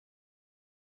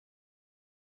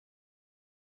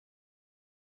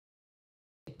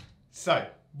So,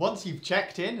 once you've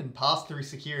checked in and passed through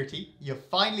security, you're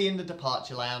finally in the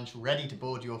departure lounge ready to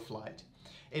board your flight.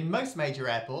 In most major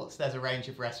airports, there's a range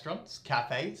of restaurants,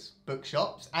 cafes,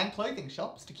 bookshops, and clothing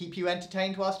shops to keep you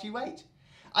entertained whilst you wait.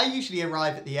 I usually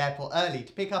arrive at the airport early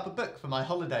to pick up a book for my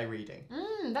holiday reading.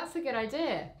 That's a good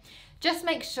idea. Just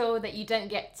make sure that you don't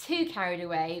get too carried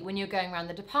away when you're going around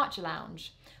the departure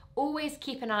lounge. Always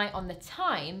keep an eye on the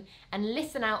time and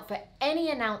listen out for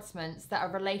any announcements that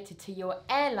are related to your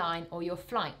airline or your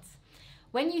flight.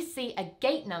 When you see a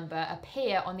gate number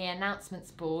appear on the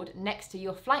announcements board next to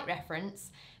your flight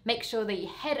reference, make sure that you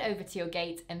head over to your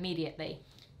gate immediately.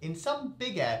 In some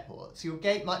big airports, your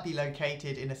gate might be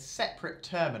located in a separate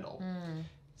terminal.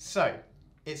 So,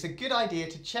 it's a good idea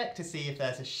to check to see if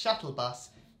there's a shuttle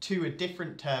bus to a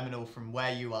different terminal from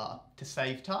where you are to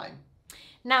save time.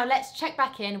 Now let's check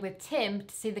back in with Tim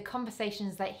to see the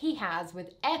conversations that he has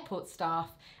with airport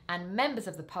staff and members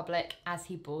of the public as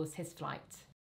he boards his flight.